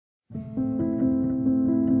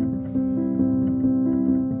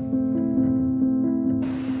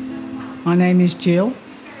My name is Jill.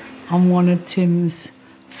 I'm one of Tim's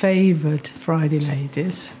favoured Friday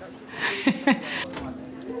ladies.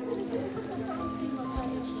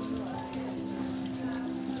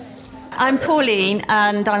 I'm Pauline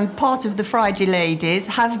and I'm part of the Friday ladies,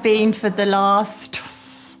 have been for the last,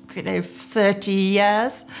 30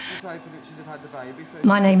 years.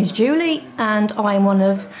 My name is Julie and I'm one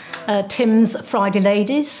of Tim's Friday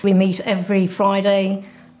ladies. We meet every Friday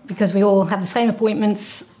because we all have the same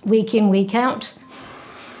appointments week in, week out.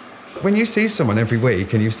 When you see someone every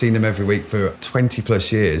week and you've seen them every week for 20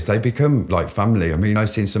 plus years, they become like family. I mean, I've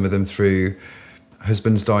seen some of them through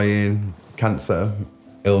husbands dying, cancer,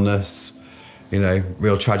 illness,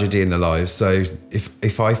 real tragedy in their lives. So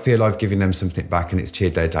if I feel I've given them something back and it's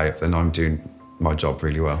cheered their day up, then I'm doing my job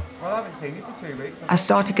really well. Well, I haven't seen you for 2 weeks. I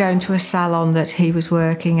started going to a salon that he was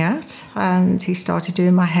working at and he started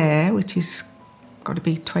doing my hair, which is got to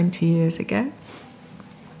be 20 years ago.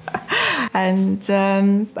 And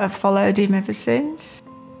I've followed him ever since.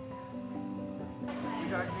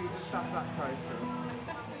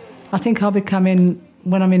 I think I'll be coming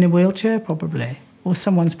when I'm in a wheelchair, probably, or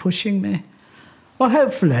someone's pushing me. Well,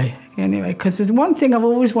 hopefully, anyway, because there's one thing I've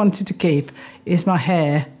always wanted to keep is my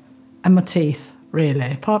hair and my teeth,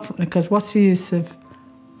 really. Apart from, because what's the use of,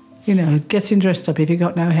 getting dressed up if you've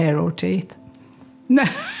got no hair or teeth? No.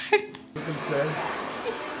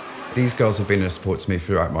 These girls have been a support to me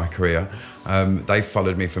throughout my career. They've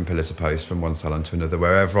followed me from pillar to post, from one salon to another.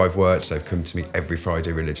 Wherever I've worked, they've come to me every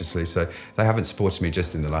Friday religiously. So they haven't supported me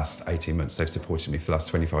just in the last 18 months, they've supported me for the last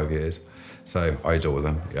 25 years. So I adore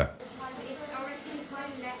them, yeah.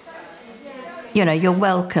 You're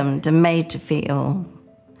welcomed and made to feel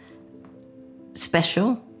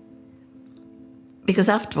special. Because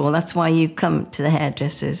after all, that's why you come to the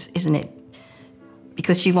hairdressers, isn't it?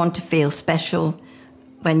 Because you want to feel special.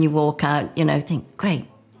 When you walk out, think, great,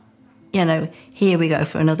 here we go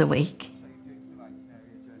for another week.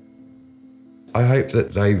 I hope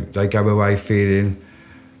that they go away feeling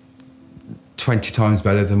 20 times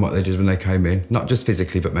better than what they did when they came in. Not just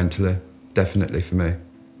physically, but mentally, definitely for me.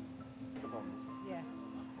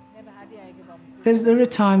 There are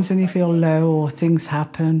times when you feel low or things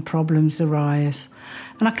happen, problems arise.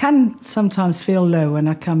 And I can sometimes feel low when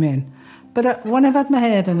I come in. But when I've had my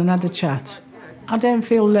hair done and had a chat, I don't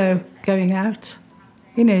feel low going out.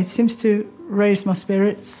 It seems to raise my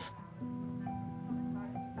spirits.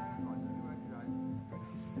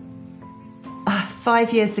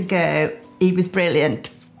 5 years ago, he was brilliant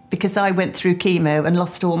because I went through chemo and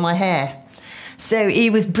lost all my hair. So he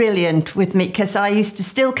was brilliant with me because I used to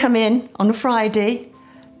still come in on a Friday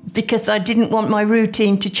because I didn't want my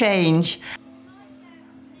routine to change.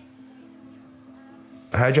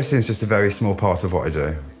 Hairdressing is just a very small part of what I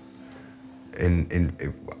do.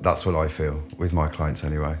 That's what I feel with my clients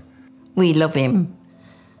anyway. We love him,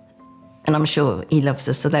 and I'm sure he loves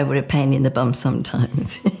us, so they were a pain in the bum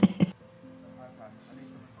sometimes.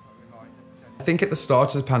 I think at the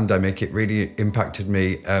start of the pandemic, it really impacted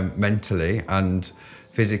me mentally and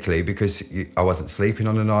physically because I wasn't sleeping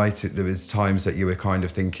on a night. There was times that you were kind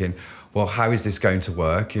of thinking, well, how is this going to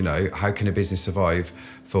work? How can a business survive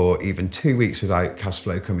for even 2 weeks without cash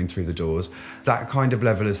flow coming through the doors? That kind of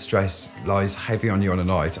level of stress lies heavy on you on a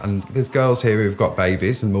night. And there's girls here who've got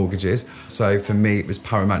babies and mortgages. So for me, it was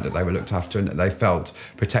paramount that they were looked after and that they felt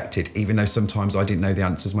protected, even though sometimes I didn't know the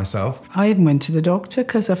answers myself. I even went to the doctor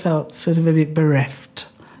because I felt sort of a bit bereft,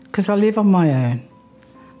 because I live on my own.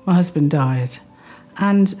 My husband died.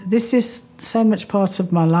 And this is so much part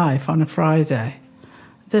of my life on a Friday.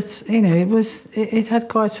 That, it had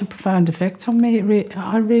quite a profound effect on me.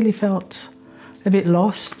 I really felt a bit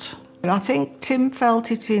lost. But I think Tim felt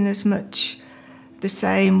it in as much the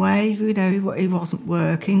same way. He wasn't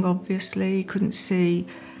working, obviously. He couldn't see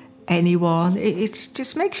anyone. It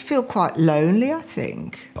just makes you feel quite lonely, I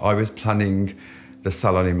think. I was planning the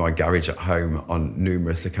salon in my garage at home on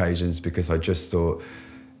numerous occasions because I just thought,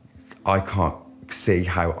 I can't see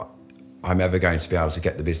how I'm ever going to be able to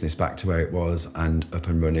get the business back to where it was and up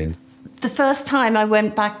and running. The first time I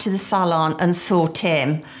went back to the salon and saw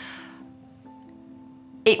Tim,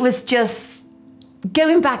 it was just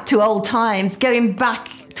going back to old times, going back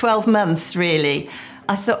 12 months, really.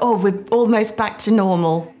 I thought, oh, we're almost back to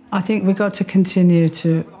normal. I think we've got to continue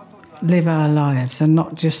to live our lives and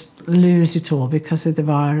not just lose it all because of the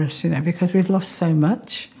virus, because we've lost so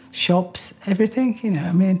much. Shops, everything,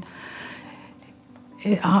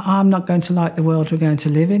 I'm not going to like the world we're going to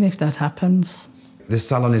live in if that happens. The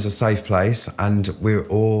salon is a safe place and we're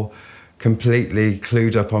all completely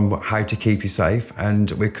clued up on how to keep you safe,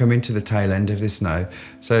 and we're coming to the tail end of this now.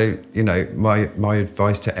 So, you know, my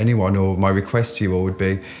advice to anyone, or my request to you all, would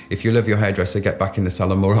be, if you love your hairdresser, get back in the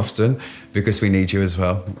salon more often, because we need you as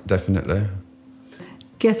well, definitely.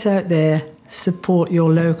 Get out there, support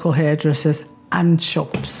your local hairdressers and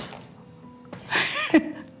shops.